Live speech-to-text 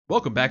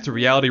Welcome back to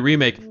Reality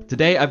Remake.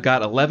 Today I've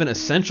got 11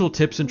 essential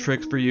tips and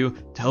tricks for you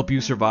to help you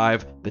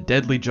survive the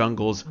deadly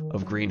jungles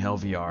of Green Hell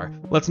VR.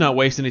 Let's not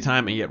waste any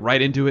time and get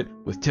right into it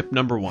with tip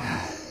number 1.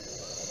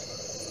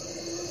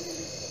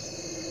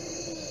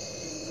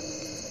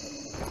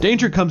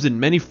 Danger comes in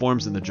many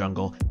forms in the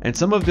jungle, and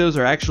some of those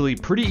are actually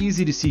pretty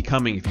easy to see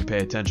coming if you pay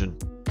attention.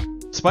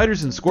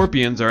 Spiders and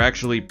scorpions are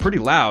actually pretty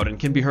loud and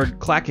can be heard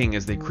clacking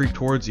as they creep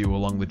towards you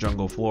along the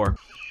jungle floor.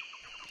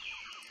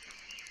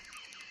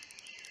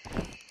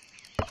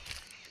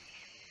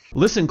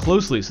 Listen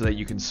closely so that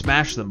you can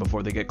smash them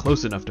before they get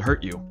close enough to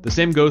hurt you. The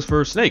same goes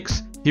for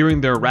snakes.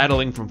 Hearing their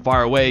rattling from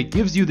far away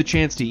gives you the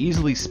chance to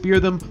easily spear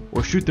them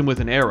or shoot them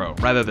with an arrow,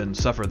 rather than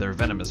suffer their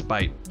venomous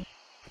bite.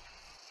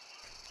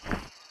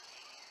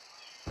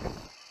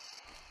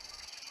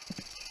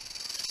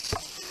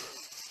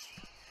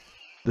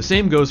 The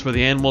same goes for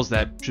the animals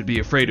that should be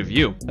afraid of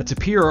you. A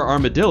tapir or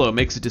armadillo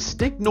makes a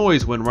distinct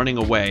noise when running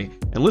away,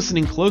 and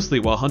listening closely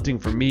while hunting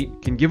for meat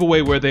can give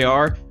away where they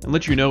are and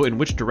let you know in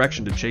which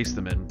direction to chase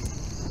them in.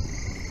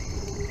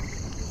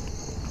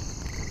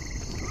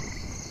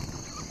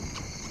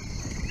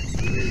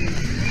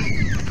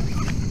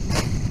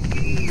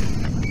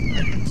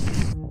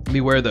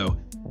 Beware though,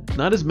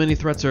 not as many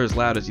threats are as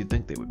loud as you'd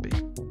think they would be.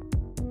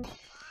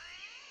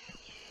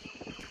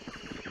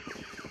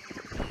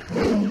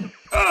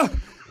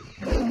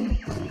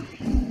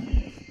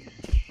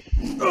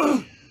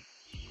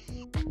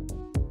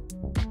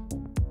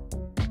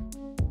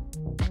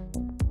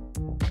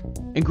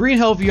 In Green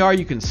Hell VR,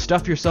 you can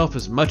stuff yourself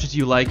as much as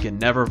you like and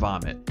never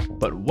vomit,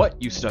 but what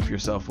you stuff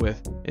yourself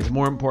with is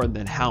more important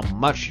than how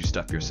much you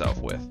stuff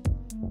yourself with.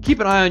 Keep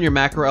an eye on your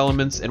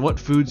macroelements and what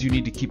foods you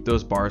need to keep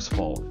those bars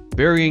full.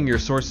 Varying your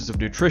sources of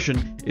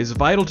nutrition is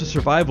vital to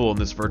survival in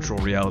this virtual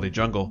reality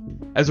jungle.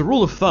 As a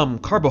rule of thumb,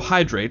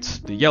 carbohydrates,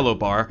 the yellow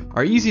bar,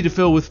 are easy to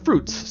fill with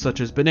fruits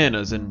such as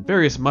bananas and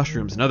various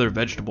mushrooms and other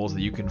vegetables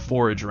that you can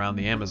forage around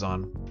the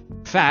Amazon.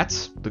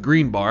 Fats, the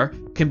green bar,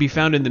 can be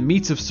found in the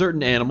meats of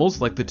certain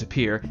animals like the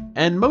tapir,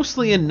 and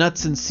mostly in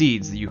nuts and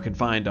seeds that you can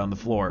find on the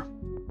floor.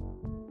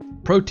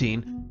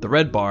 Protein, the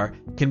red bar,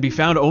 can be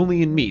found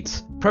only in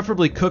meats,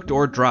 preferably cooked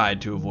or dried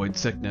to avoid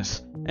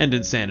sickness and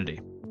insanity.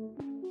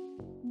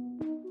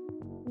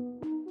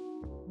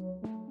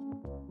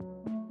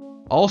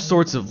 All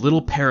sorts of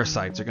little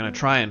parasites are going to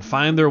try and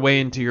find their way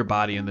into your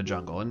body in the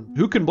jungle, and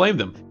who can blame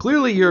them?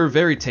 Clearly you're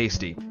very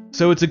tasty,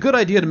 so it's a good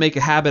idea to make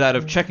a habit out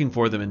of checking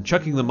for them and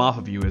chucking them off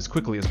of you as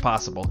quickly as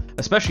possible,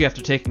 especially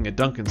after taking a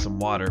dunk in some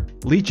water.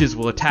 Leeches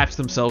will attach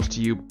themselves to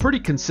you pretty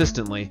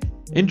consistently.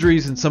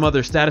 Injuries and some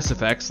other status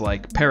effects,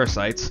 like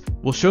parasites,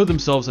 will show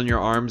themselves on your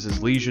arms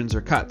as lesions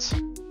or cuts.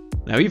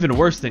 Now even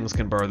worse things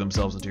can burrow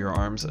themselves into your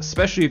arms,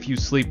 especially if you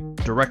sleep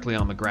directly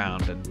on the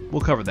ground, and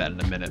we'll cover that in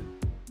a minute.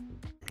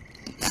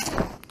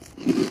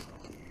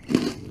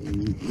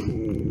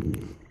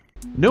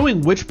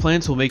 Knowing which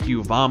plants will make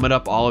you vomit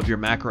up all of your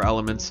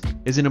macroelements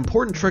is an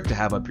important trick to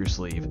have up your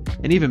sleeve.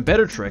 An even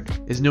better trick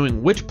is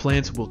knowing which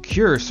plants will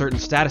cure certain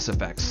status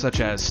effects, such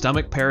as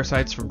stomach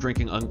parasites from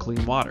drinking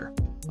unclean water.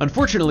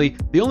 Unfortunately,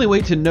 the only way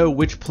to know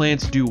which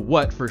plants do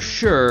what for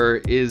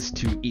sure is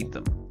to eat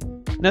them.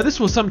 Now this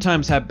will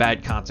sometimes have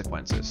bad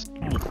consequences.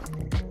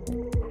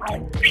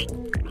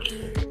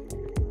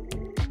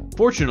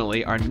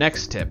 Fortunately, our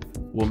next tip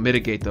will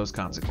mitigate those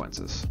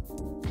consequences.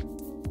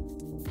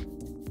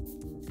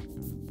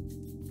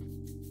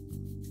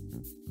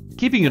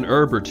 Keeping an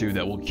herb or two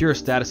that will cure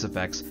status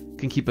effects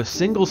can keep a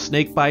single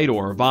snake bite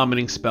or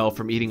vomiting spell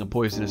from eating a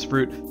poisonous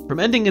fruit from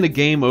ending in a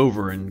game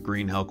over in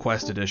Green Hell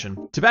Quest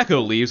Edition.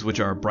 Tobacco leaves, which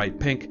are bright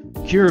pink,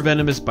 cure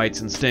venomous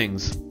bites and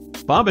stings.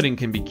 Vomiting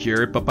can be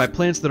cured, but by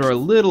plants that are a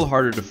little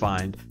harder to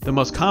find. The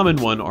most common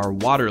one are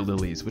water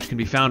lilies, which can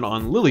be found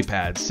on lily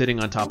pads sitting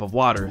on top of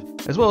water,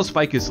 as well as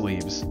ficus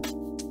leaves.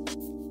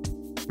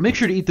 Make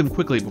sure to eat them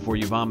quickly before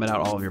you vomit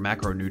out all of your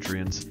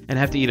macronutrients, and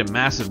have to eat a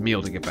massive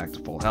meal to get back to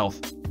full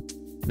health.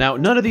 Now,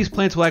 none of these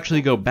plants will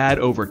actually go bad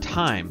over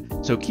time,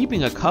 so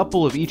keeping a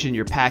couple of each in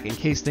your pack in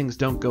case things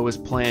don't go as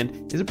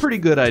planned is a pretty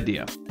good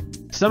idea.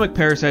 Stomach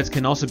parasites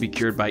can also be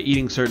cured by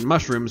eating certain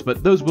mushrooms,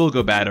 but those will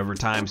go bad over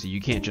time, so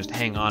you can't just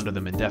hang on to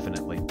them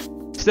indefinitely.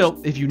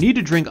 Still, if you need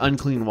to drink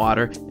unclean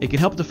water, it can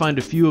help to find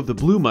a few of the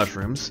blue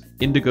mushrooms,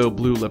 indigo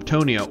blue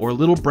leptonia, or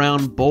little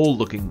brown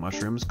bowl-looking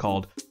mushrooms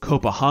called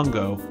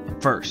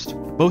copahongo first.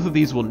 Both of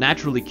these will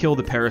naturally kill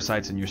the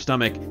parasites in your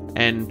stomach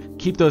and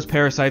keep those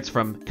parasites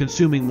from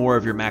consuming more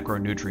of your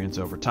macronutrients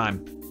over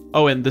time.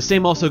 Oh, and the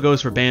same also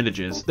goes for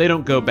bandages. They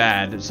don't go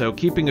bad, so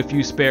keeping a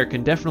few spare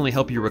can definitely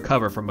help you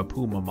recover from a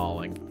puma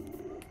mauling.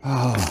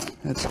 Oh,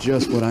 that's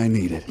just what I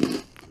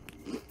needed.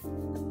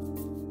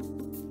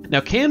 Now,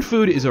 canned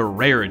food is a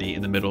rarity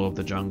in the middle of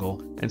the jungle,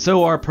 and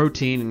so are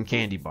protein and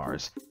candy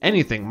bars.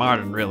 Anything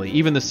modern, really,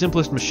 even the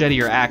simplest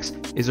machete or axe,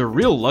 is a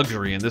real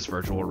luxury in this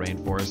virtual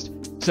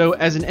rainforest. So,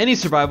 as in any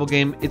survival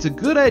game, it's a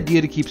good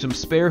idea to keep some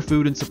spare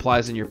food and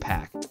supplies in your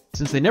pack.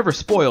 Since they never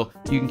spoil,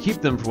 you can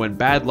keep them for when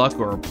bad luck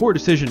or poor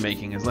decision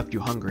making has left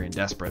you hungry and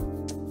desperate.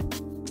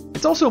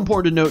 It's also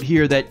important to note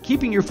here that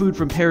keeping your food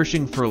from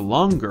perishing for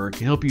longer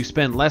can help you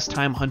spend less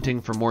time hunting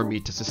for more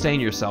meat to sustain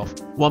yourself.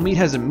 While meat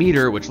has a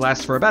meter which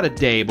lasts for about a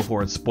day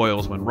before it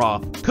spoils when raw,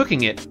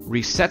 cooking it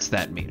resets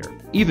that meter.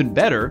 Even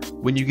better,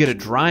 when you get a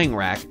drying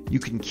rack, you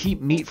can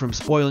keep meat from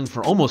spoiling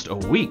for almost a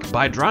week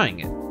by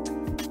drying it.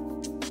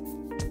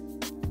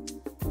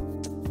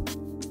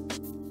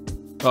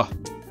 Oh,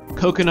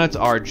 coconuts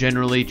are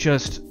generally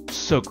just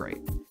so great,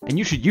 and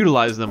you should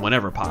utilize them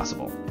whenever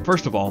possible.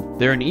 First of all,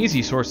 they're an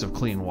easy source of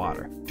clean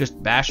water.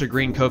 Just bash a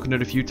green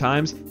coconut a few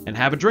times and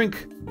have a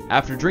drink.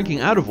 After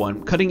drinking out of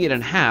one, cutting it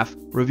in half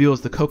reveals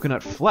the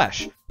coconut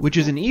flesh, which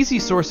is an easy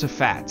source of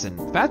fats,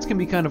 and fats can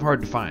be kind of hard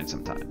to find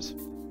sometimes.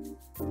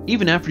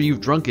 Even after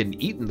you've drunk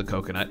and eaten the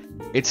coconut,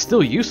 it's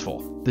still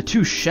useful. The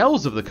two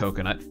shells of the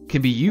coconut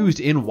can be used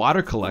in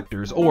water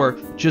collectors or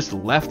just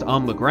left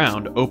on the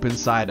ground open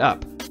side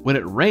up. When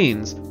it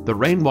rains, the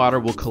rainwater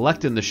will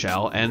collect in the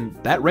shell, and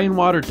that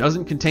rainwater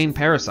doesn't contain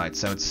parasites,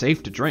 so it's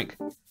safe to drink.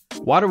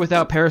 Water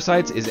without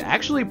parasites is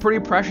actually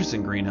pretty precious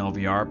in Green Hell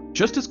VR,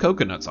 just as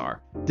coconuts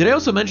are. Did I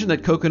also mention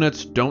that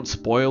coconuts don't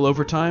spoil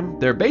over time?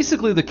 They're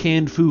basically the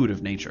canned food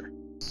of nature.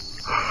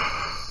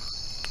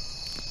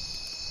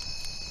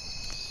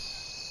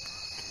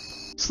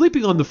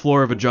 Sleeping on the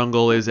floor of a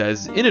jungle is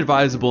as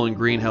inadvisable in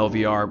Green Hell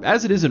VR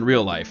as it is in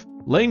real life.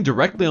 Laying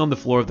directly on the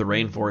floor of the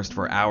rainforest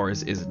for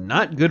hours is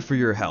not good for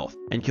your health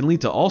and can lead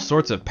to all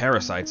sorts of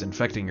parasites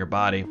infecting your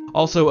body.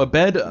 Also, a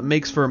bed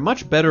makes for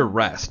much better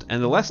rest,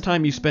 and the less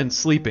time you spend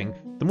sleeping,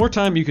 the more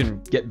time you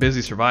can get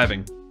busy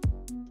surviving.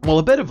 While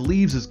a bed of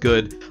leaves is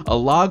good, a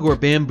log or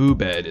bamboo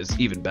bed is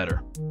even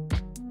better.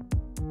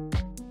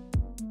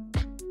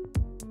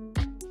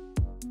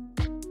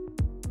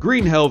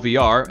 Green Hell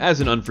VR,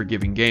 as an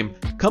unforgiving game,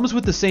 comes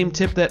with the same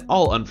tip that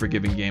all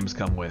unforgiving games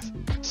come with.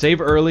 Save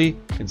early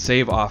and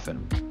save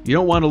often. You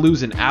don't want to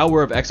lose an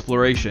hour of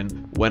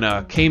exploration when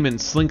a caiman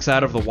slinks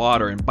out of the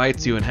water and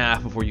bites you in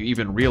half before you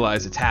even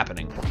realize it's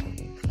happening.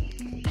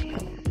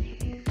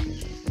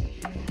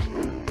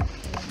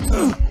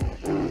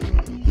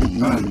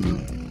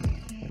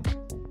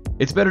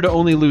 It's better to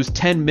only lose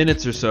 10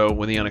 minutes or so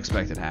when the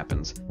unexpected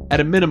happens. At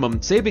a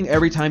minimum, saving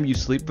every time you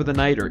sleep for the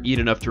night or eat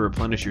enough to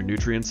replenish your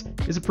nutrients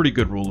is a pretty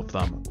good rule of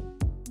thumb.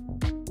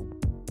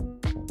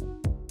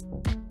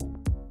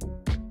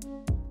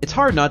 It's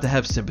hard not to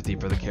have sympathy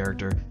for the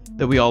character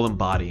that we all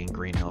embody in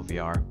Green Hell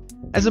VR.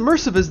 As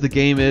immersive as the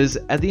game is,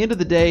 at the end of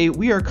the day,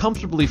 we are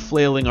comfortably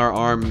flailing our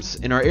arms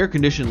in our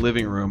air-conditioned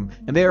living room,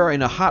 and they are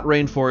in a hot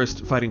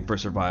rainforest fighting for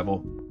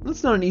survival.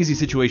 That's not an easy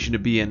situation to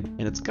be in,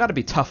 and it's gotta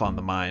be tough on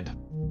the mind.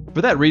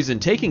 For that reason,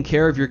 taking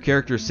care of your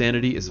character's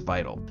sanity is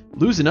vital.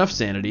 Lose enough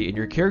sanity and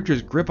your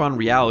character's grip on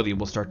reality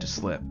will start to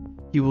slip.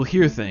 He will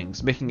hear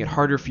things, making it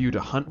harder for you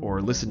to hunt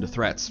or listen to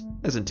threats,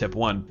 as in tip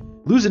 1.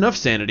 Lose enough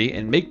sanity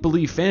and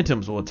make-believe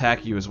phantoms will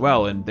attack you as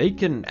well, and they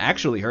can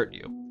actually hurt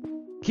you.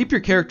 Keep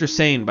your character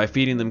sane by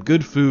feeding them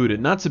good food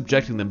and not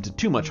subjecting them to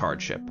too much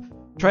hardship.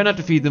 Try not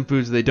to feed them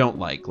foods they don't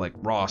like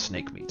raw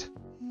snake meat.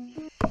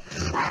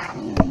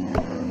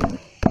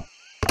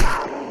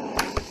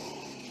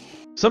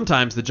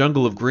 Sometimes the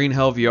jungle of Green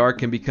Hell VR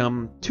can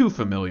become too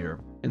familiar,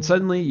 and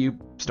suddenly you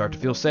start to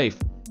feel safe.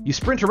 You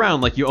sprint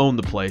around like you own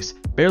the place,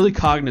 barely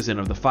cognizant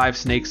of the 5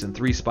 snakes and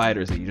 3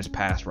 spiders that you just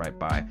passed right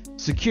by,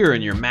 secure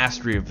in your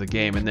mastery of the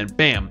game, and then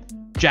bam,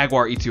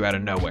 jaguar eats you out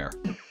of nowhere.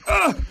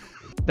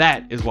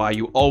 That is why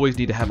you always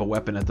need to have a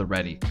weapon at the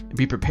ready, and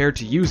be prepared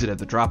to use it at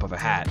the drop of a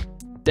hat.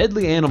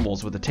 Deadly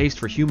animals with a taste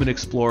for human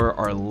explorer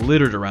are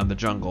littered around the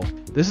jungle.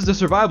 This is a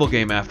survival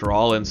game after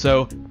all, and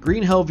so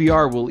Green Hell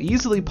VR will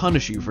easily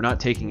punish you for not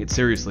taking it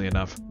seriously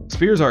enough.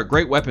 Spears are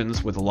great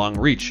weapons with a long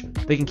reach.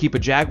 They can keep a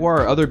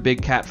jaguar or other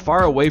big cat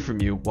far away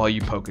from you while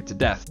you poke it to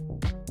death.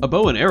 A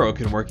bow and arrow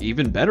can work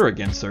even better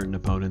against certain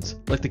opponents,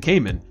 like the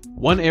caiman.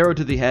 1 arrow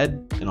to the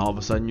head, and all of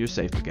a sudden you're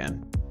safe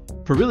again.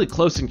 For really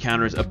close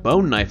encounters, a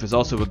bone knife is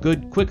also a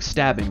good, quick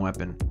stabbing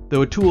weapon,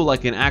 though a tool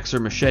like an axe or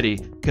machete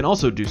can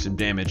also do some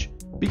damage.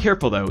 Be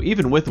careful though,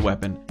 even with a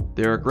weapon,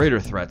 there are greater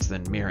threats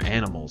than mere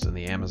animals in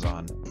the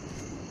Amazon.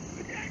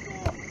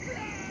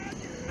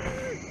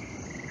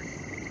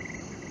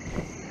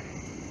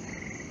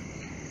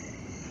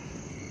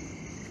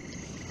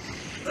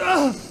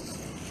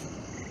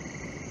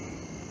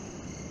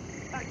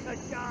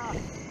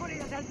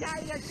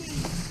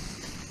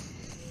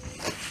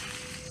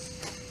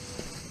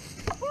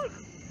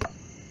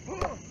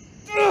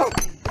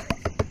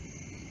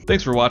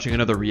 Thanks for watching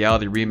another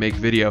Reality Remake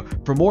video.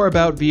 For more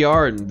about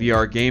VR and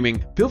VR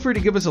gaming, feel free to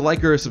give us a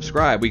like or a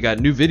subscribe. We got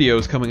new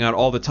videos coming out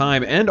all the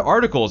time and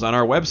articles on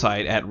our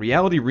website at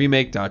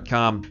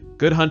realityremake.com.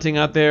 Good hunting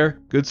out there,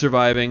 good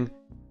surviving,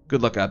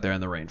 good luck out there in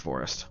the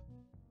rainforest.